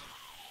hiding.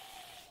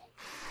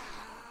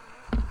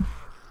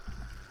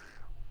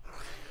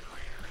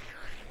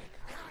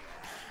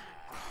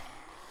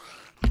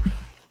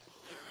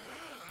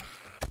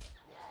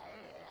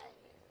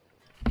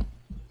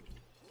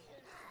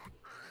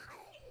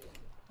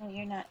 Oh,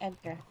 you're not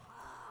Edgar.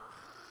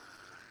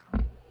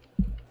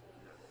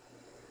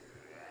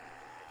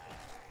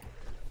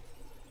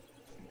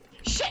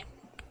 Shit!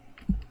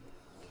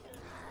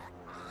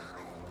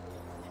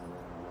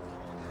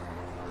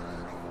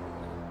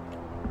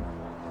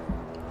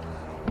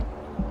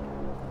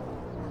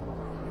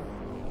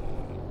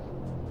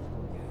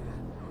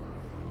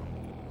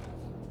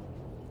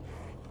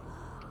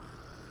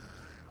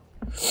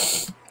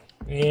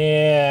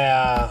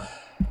 Yeah,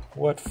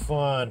 what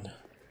fun.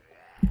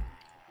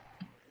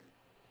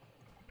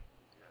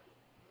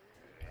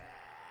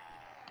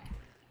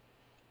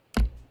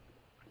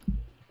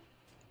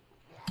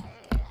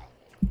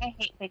 I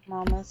hate big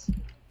mamas.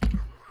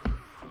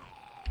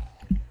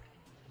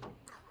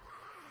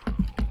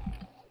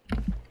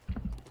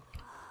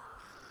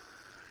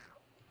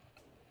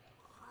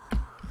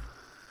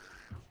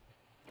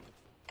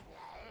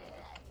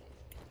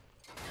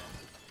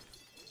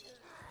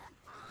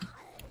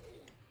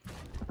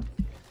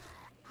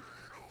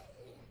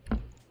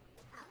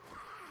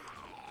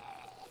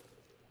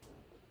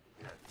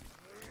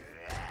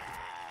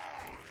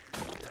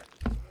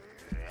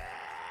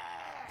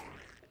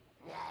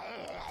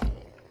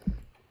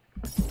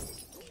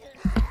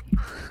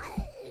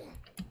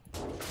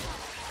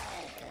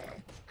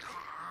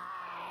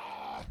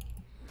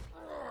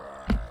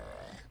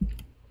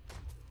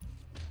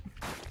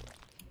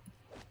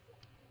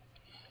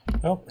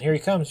 Oh, here he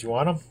comes. You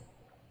want him?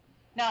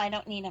 No, I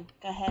don't need him.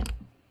 Go ahead.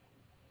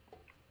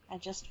 I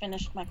just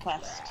finished my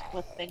quest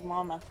with Big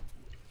Mama.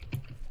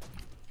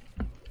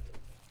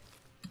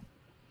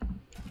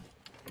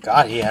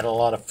 God, he had a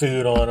lot of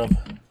food on him.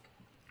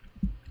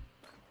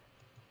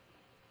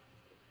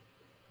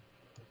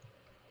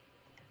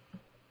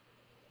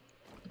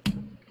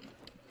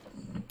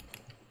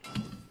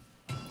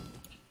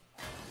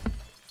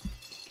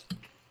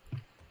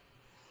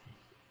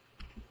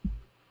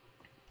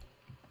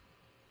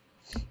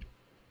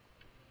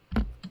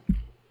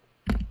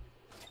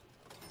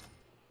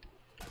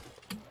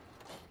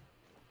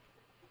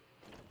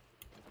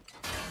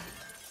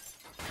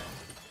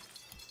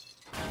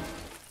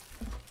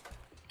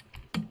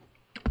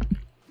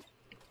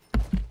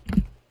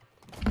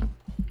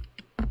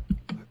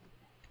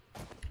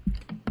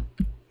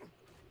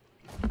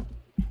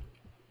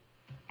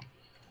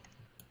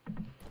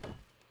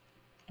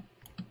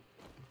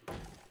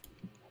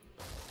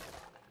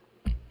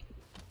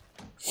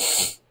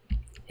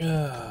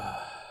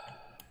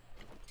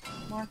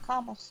 More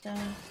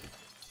cobblestone.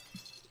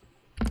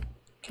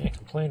 Can't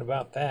complain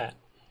about that.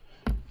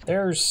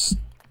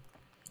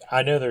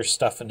 I know there's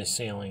stuff in the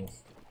ceiling.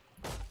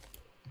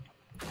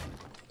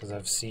 Because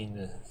I've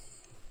seen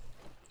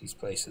these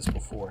places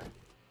before.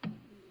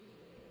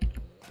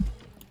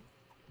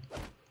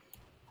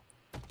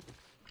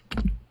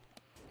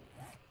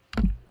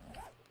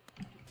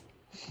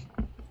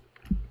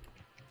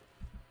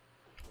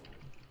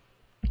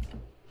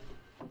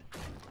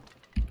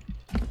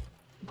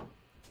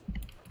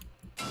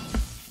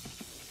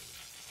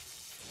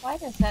 Why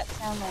does that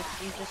sound like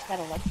you just got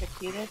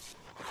electrocuted?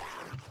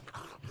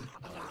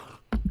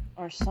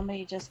 Or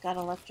somebody just got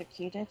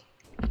electrocuted?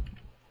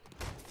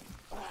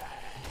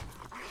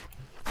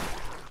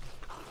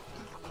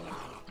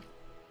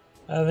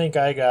 I think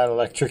I got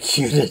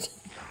electrocuted.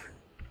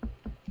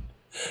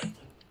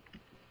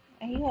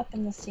 Are you up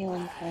in the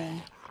ceiling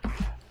fan?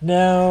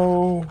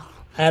 No,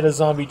 I had a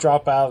zombie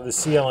drop out of the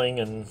ceiling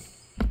and,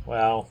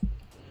 well,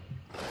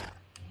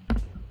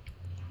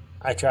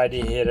 I tried to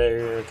hit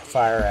her with a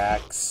fire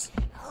axe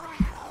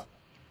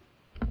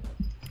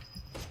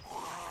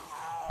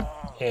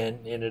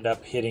and ended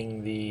up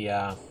hitting the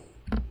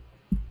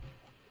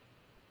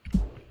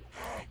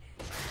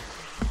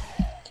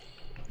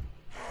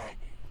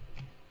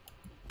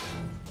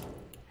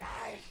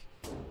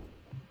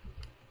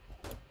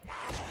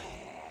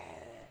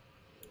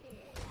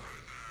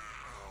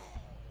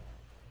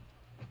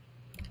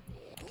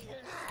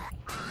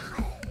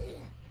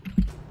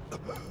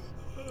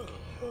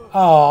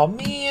oh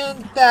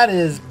man, that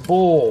is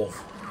bull.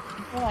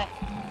 What?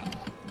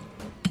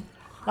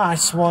 I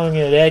swung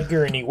at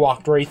Edgar and he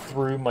walked right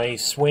through my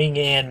swing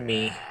and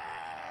me.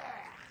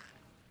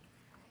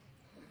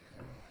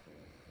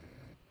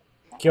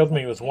 Killed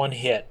me with one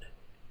hit.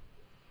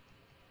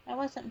 That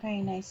wasn't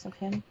very nice of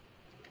him.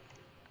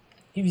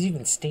 He was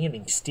even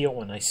standing still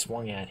when I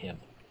swung at him.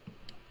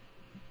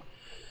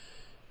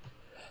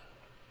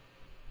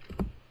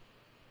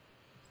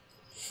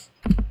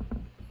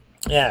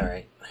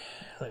 Alright,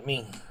 let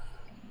me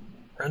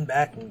run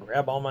back and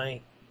grab all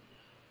my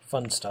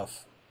fun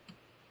stuff.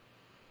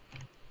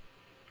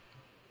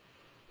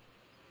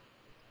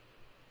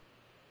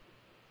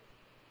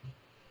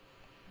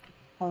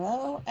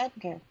 Hello,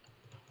 Edgar.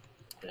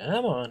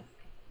 Come on.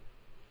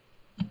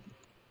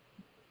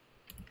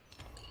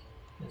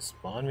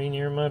 Spawn me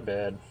near my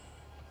bed.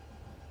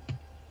 I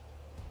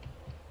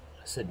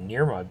said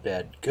near my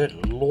bed.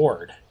 Good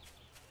Lord.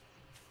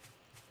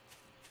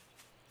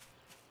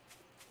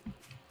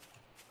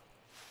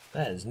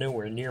 That is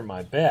nowhere near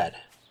my bed.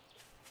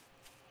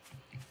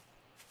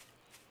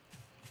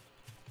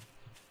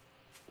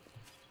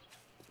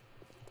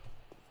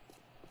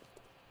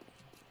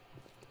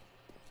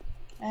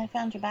 I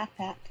found your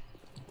backpack.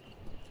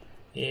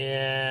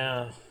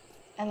 Yeah.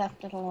 I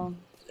left it alone.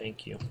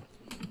 Thank you.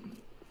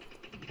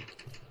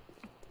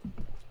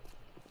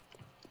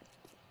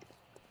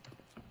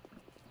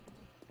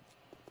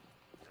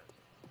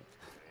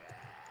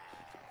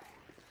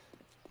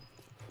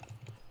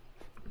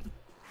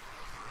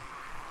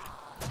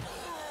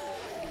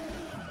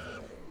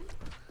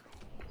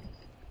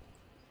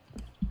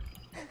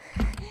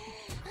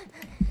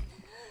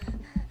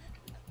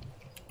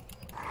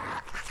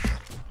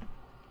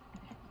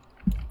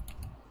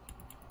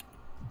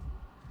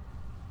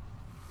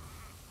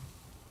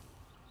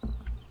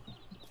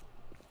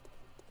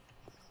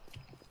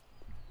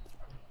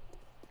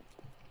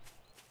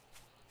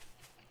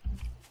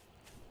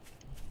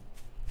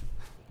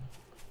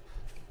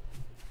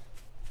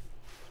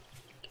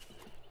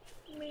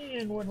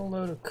 Man, what a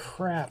load of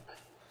crap.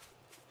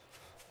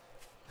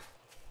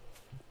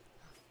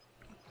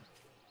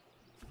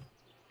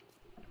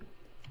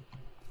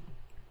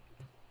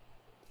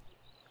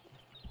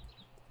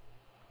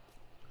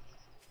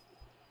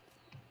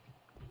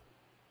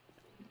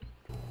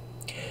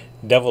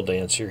 Devil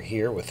Dancer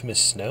here with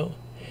Miss Snow.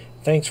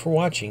 Thanks for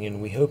watching,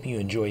 and we hope you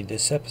enjoyed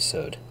this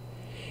episode.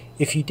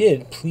 If you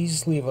did,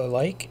 please leave a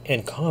like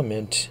and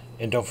comment,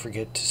 and don't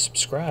forget to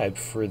subscribe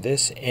for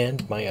this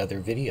and my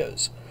other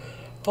videos.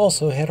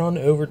 Also, head on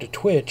over to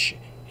Twitch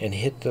and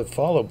hit the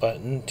follow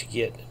button to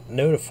get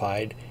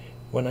notified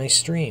when I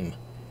stream.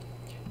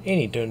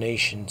 Any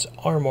donations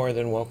are more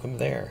than welcome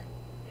there.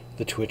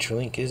 The Twitch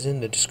link is in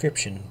the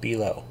description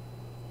below.